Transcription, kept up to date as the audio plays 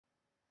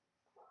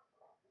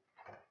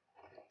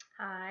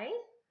Hi,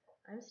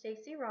 I'm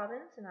Stacy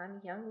Robbins and I'm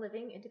a Young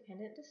Living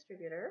Independent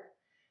Distributor,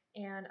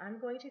 and I'm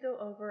going to go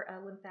over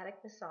a lymphatic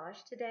massage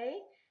today.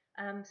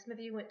 Some of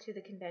you went to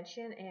the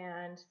convention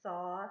and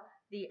saw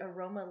the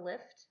Aroma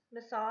Lift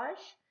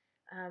massage.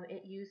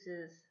 It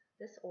uses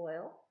this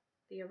oil,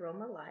 the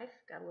Aroma Life.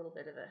 Got a little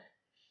bit of a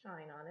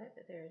shine on it,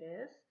 but there it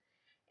is.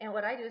 And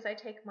what I do is I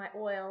take my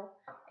oil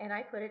and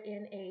I put it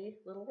in a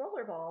little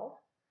roller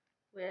ball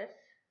with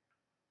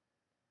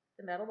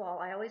the metal ball.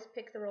 I always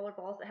pick the roller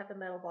balls that have the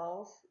metal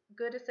balls.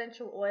 Good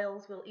essential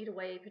oils will eat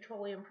away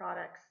petroleum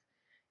products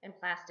and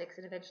plastics,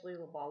 and eventually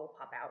the ball will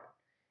pop out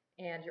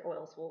and your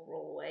oils will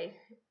roll away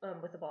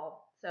with the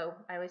ball. So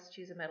I always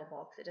choose a metal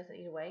ball because it doesn't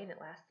eat away and it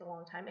lasts a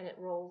long time and it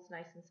rolls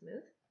nice and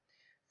smooth.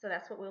 So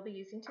that's what we'll be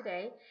using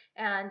today.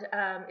 And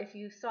if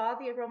you saw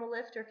the Aroma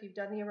Lift or if you've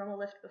done the Aroma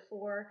Lift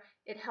before,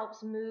 it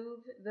helps move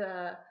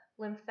the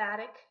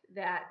lymphatic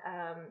that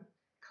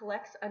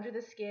collects under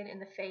the skin in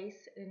the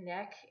face and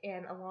neck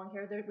and along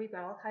here. We've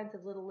got all kinds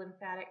of little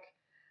lymphatic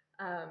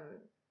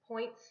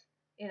points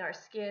in our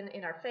skin,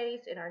 in our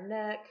face, in our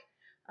neck,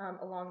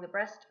 along the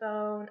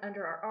breastbone,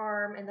 under our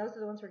arm, and those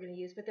are the ones we're going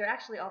to use, but they're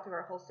actually all through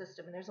our whole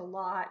system, and there's a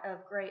lot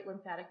of great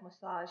lymphatic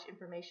massage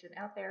information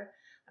out there.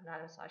 I'm not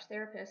a massage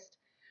therapist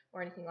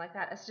or anything like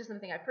that. It's just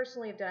something I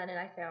personally have done and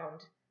I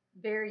found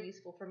very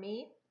useful for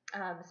me,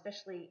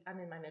 especially I'm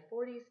in my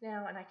mid-40s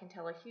now and I can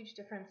tell a huge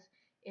difference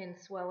in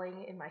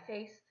swelling in my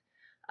face,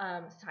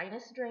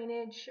 sinus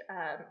drainage,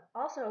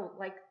 also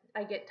like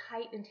I get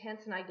tight and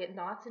tense and I get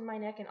knots in my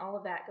neck, and all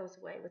of that goes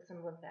away with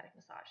some lymphatic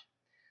massage.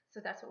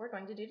 So that's what we're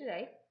going to do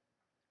today.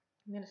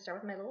 I'm going to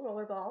start with my little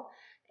roller ball,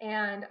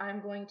 and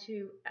I'm going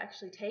to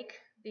actually take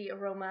the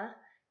Aroma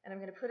and I'm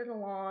going to put it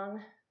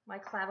along my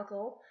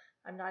clavicle.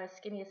 I'm not as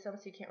skinny as some,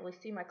 so you can't really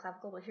see my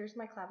clavicle, but here's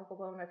my clavicle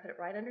bone. I put it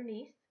right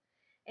underneath,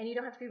 and you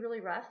don't have to be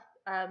really rough.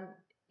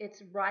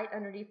 It's right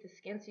underneath the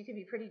skin, so you can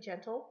be pretty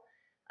gentle.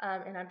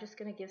 And I'm just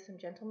going to give some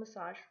gentle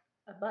massage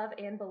above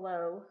and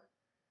below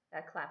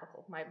that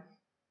clavicle, my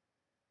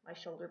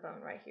shoulder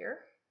bone right here.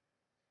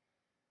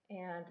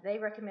 And they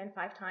recommend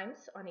 5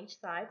 times on each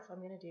side, so I'm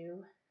going to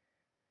do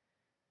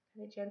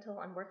kind of gentle.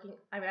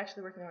 I'm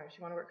actually working on it.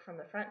 You want to work from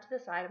the front to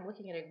the side. I'm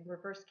looking at a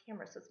reverse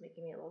camera, so it's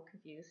making me a little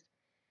confused.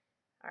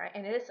 All right,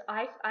 and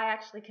I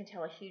actually can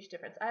tell a huge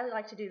difference. I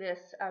like to do this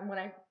when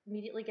I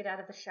immediately get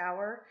out of the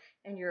shower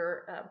and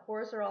your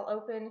pores are all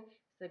open.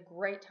 It's a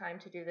great time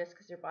to do this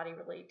because your body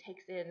really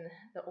takes in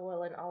the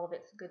oil and all of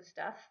its good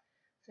stuff.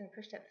 So I'm going to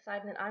push that to the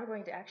side, and then I'm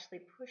going to actually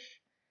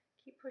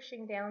keep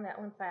pushing down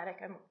that lymphatic.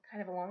 I'm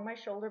kind of along my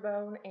shoulder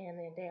bone and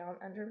then down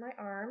under my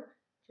arm.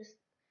 Just,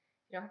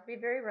 you don't have to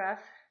be very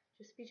rough.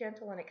 Just be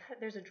gentle, and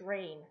there's a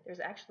drain. There's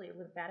actually a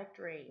lymphatic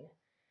drain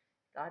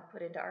God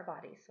put into our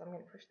bodies. So I'm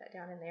going to push that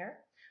down in there.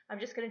 I'm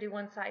just going to do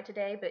one side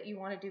today, but you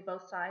want to do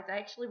both sides. I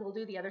actually will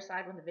do the other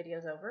side when the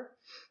video's over.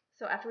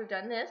 So after we've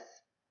done this,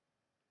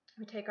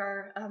 we take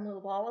our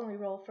little ball and we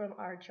roll from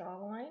our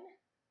jawline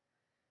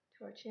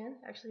to our chin.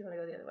 Actually, you want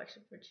to go the other way.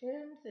 From our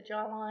chin to the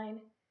jawline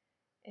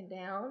and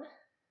down.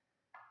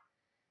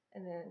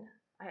 And then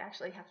I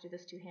actually have to do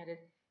this two-handed.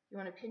 You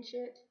want to pinch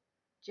it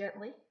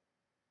gently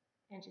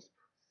and just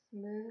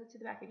smooth to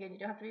the back again. You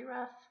don't have to be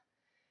rough.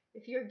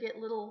 If you get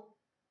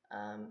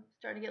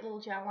starting to get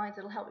little jawlines,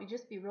 it'll help you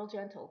just be real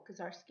gentle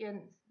because our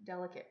skin's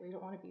delicate. We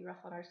don't want to be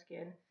rough on our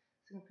skin.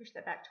 So I'm going to push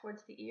that back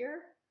towards the ear,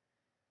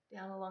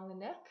 down along the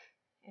neck,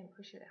 and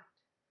push it out.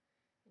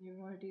 And you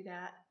want to do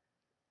that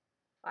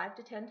 5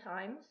 to 10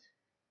 times.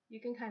 You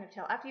can kind of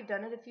tell. After you've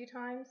done it a few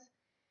times,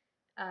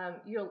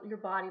 your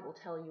body will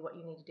tell you what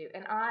you need to do.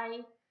 And I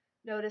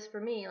notice for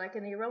me, like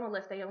in the Aroma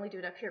Lift, they only do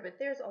it up here, but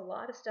there's a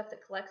lot of stuff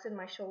that collects in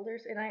my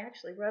shoulders, and I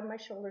actually rub my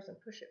shoulders and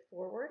push it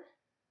forward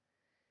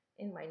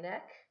in my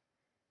neck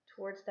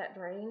towards that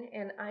drain,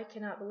 and I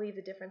cannot believe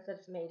the difference that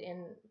it's made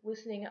in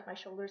loosening up my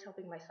shoulders,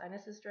 helping my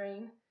sinuses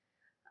drain,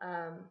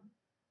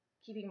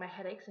 keeping my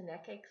headaches and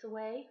neck aches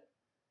away.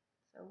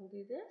 So we'll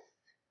do this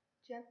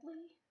gently,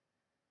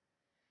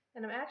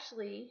 and I'm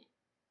actually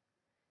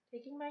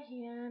taking my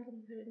hand, let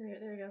me put it in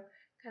there we go,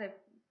 kind of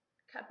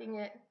cupping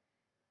it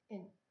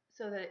in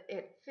so that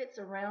it fits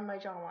around my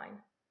jawline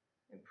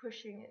and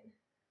pushing it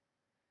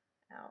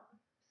out,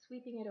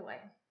 sweeping it away.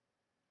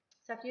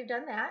 So after you've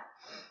done that,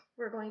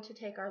 we're going to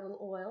take our little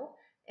oil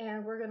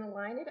and we're going to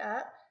line it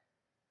up.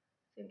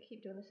 So I'm going to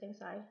keep doing the same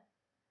side.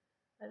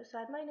 Right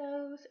beside my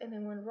nose, and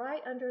then one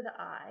right under the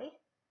eye.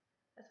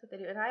 That's what they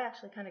do. And I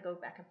actually kind of go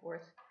back and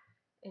forth.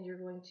 And you're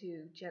going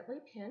to gently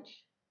pinch.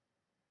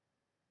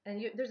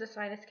 And there's a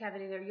sinus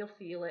cavity there. You'll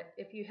feel it.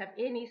 If you have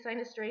any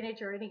sinus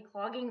drainage or any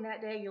clogging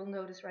that day, you'll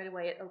notice right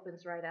away it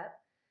opens right up.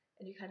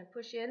 And you kind of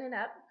push in and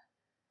up.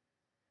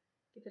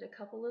 Give it a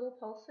couple little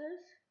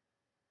pulses.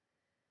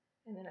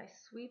 And then I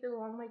sweep it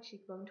along my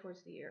cheekbone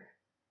towards the ear.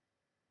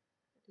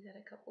 I do that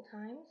a couple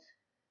times.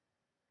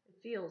 It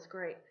feels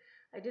great.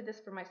 I did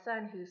this for my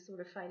son who's sort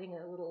of fighting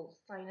a little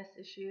sinus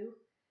issue,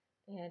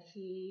 and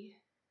he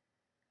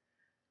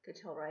could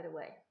tell right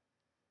away.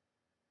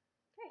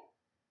 Okay,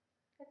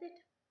 that's it.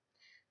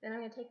 Then I'm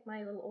going to take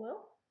my little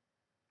oil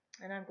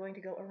And I'm going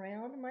to go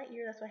around my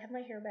ear. That's why I have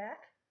my hair back.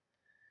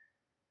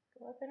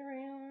 Go up and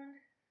around.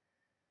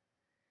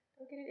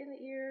 Don't get it in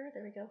the ear.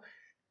 There we go.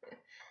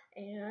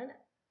 And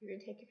you're going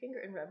to take your finger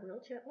and rub real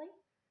gently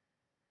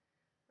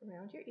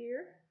around your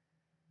ear.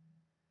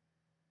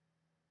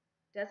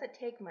 Doesn't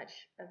take much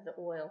of the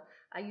oil.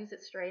 I use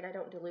it straight. I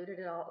don't dilute it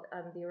at all.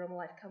 The Aroma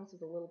Life comes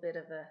with a little bit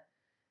of a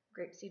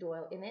grapeseed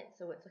oil in it,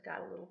 so it's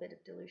got a little bit of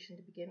dilution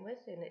to begin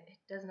with, and it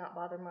does not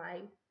bother my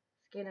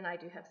skin, and I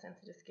do have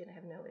sensitive skin. I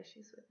have no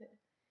issues with it.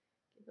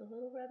 Give a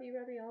little rubby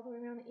all the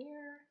way around the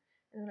ear,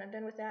 and when I'm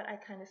done with that, I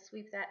kind of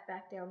sweep that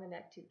back down the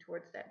neck too,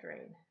 towards that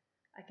drain.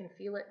 I can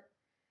feel it.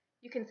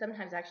 You can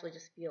sometimes actually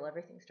just feel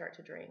everything start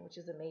to drain, which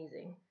is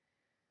amazing.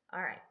 All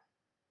right,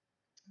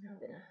 now I'm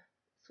going to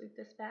sweep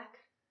this back.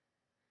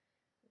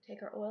 We'll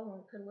take our oil and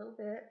we'll put a little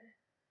bit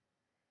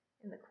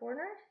in the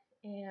corner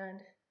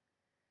and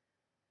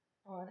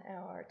on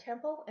our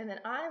temple, and then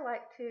I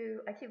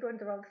keep going to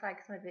the wrong side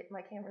because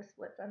my camera's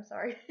flipped. I'm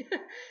sorry.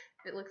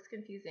 It looks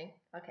confusing.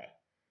 Okay,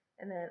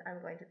 and then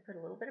I'm going to put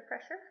a little bit of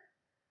pressure.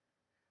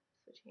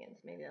 Switch hands,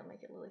 maybe that'll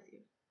make it a little easier.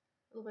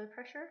 A little bit of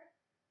pressure,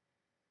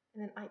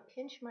 and then I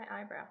pinch my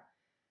eyebrow.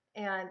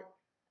 And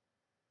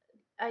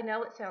I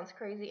know it sounds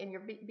crazy, and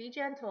be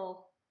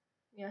gentle.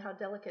 You know how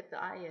delicate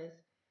the eye is,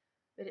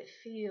 but it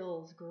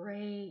feels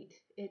great.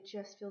 It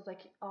just feels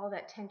like all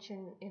that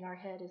tension in our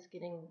head is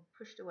getting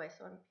pushed away.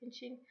 So I'm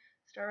pinching,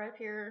 start right up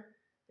here.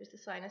 There's the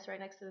sinus right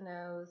next to the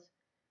nose.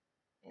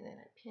 And then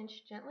I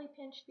gently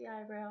pinch the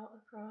eyebrow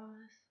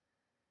across.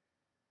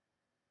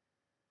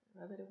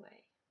 Rub it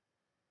away.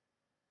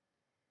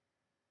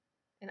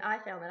 And I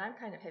found that I'm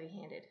kind of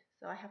heavy-handed,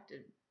 so I have to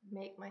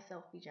make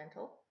myself be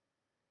gentle.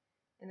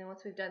 And then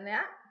once we've done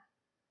that,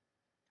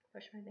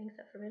 push my bangs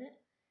up for a minute.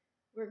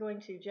 We're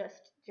going to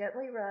just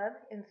gently rub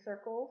in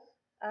circles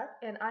up,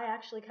 and I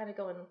actually kind of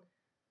go in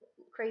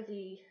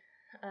crazy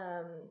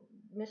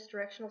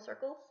misdirectional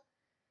circles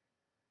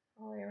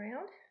all the way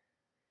around.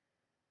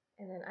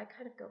 And then I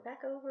kind of go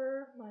back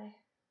over my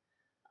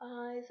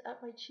eyes, up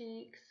my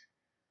cheeks,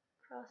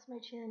 across my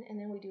chin, and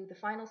then we do the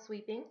final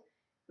sweeping,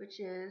 which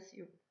is,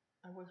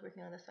 I was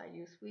working on this side,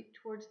 you sweep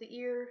towards the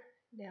ear,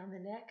 down the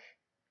neck,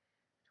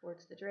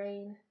 towards the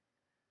drain,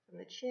 from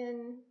the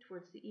chin,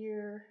 towards the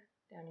ear,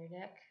 down your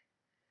neck,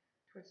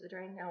 towards the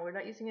drain. Now we're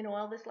not using an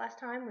oil this last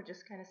time, we're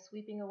just kind of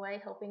sweeping away,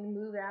 helping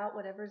move out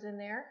whatever's in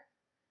there.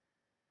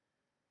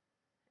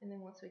 And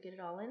then once we get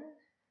it all in,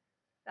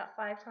 about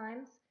 5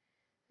 times,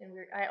 and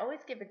I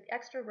always give an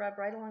extra rub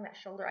right along that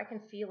shoulder. I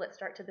can feel it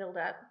start to build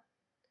up.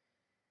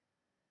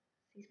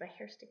 See my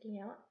hair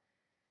sticking out?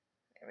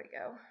 There we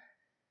go.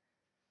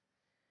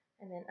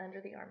 And then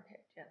under the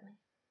armpit gently.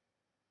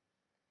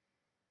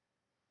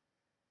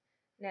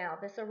 Now,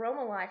 this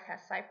Aroma Life has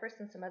cypress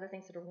and some other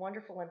things that are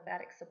wonderful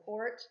lymphatic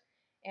support,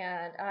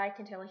 and I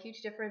can tell a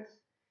huge difference.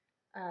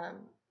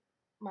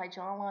 My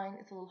jawline,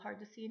 it's a little hard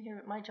to see in here,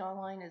 but my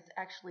jawline is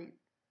actually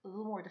a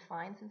little more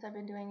defined since I've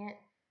been doing it.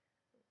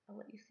 I'll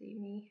let you see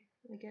me.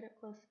 Let me get up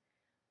close.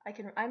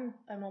 I'm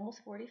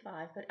almost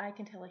 45, but I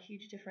can tell a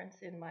huge difference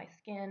in my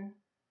skin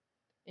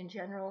in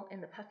general, in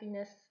the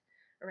puffiness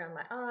around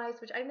my eyes,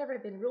 which I've never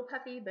been real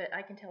puffy, but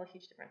I can tell a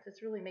huge difference.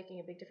 It's really making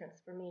a big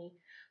difference for me.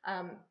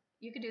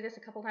 You could do this a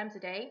couple times a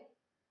day.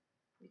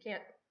 You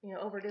can't,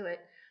 overdo it.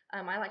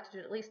 I like to do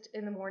it at least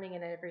in the morning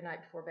and every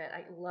night before bed.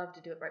 I love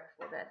to do it right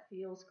before bed. It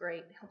feels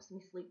great. It helps me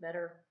sleep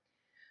better.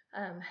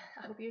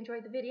 I hope you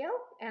enjoyed the video,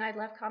 and I'd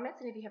love comments,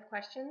 and if you have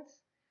questions,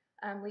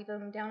 leave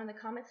them down in the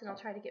comments, and I'll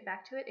try to get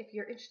back to it. If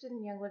you're interested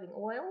in Young Living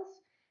oils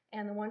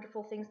and the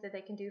wonderful things that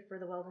they can do for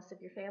the wellness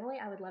of your family,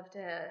 I would love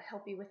to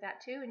help you with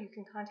that too, and you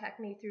can contact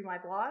me through my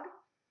blog.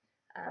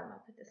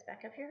 I'll put this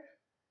back up here.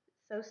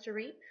 Sows to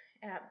Reap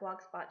at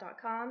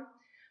blogspot.com.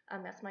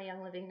 That's my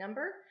Young Living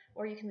number,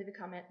 or you can leave a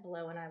comment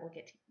below and I will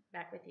get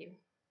back with you.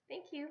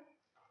 Thank you.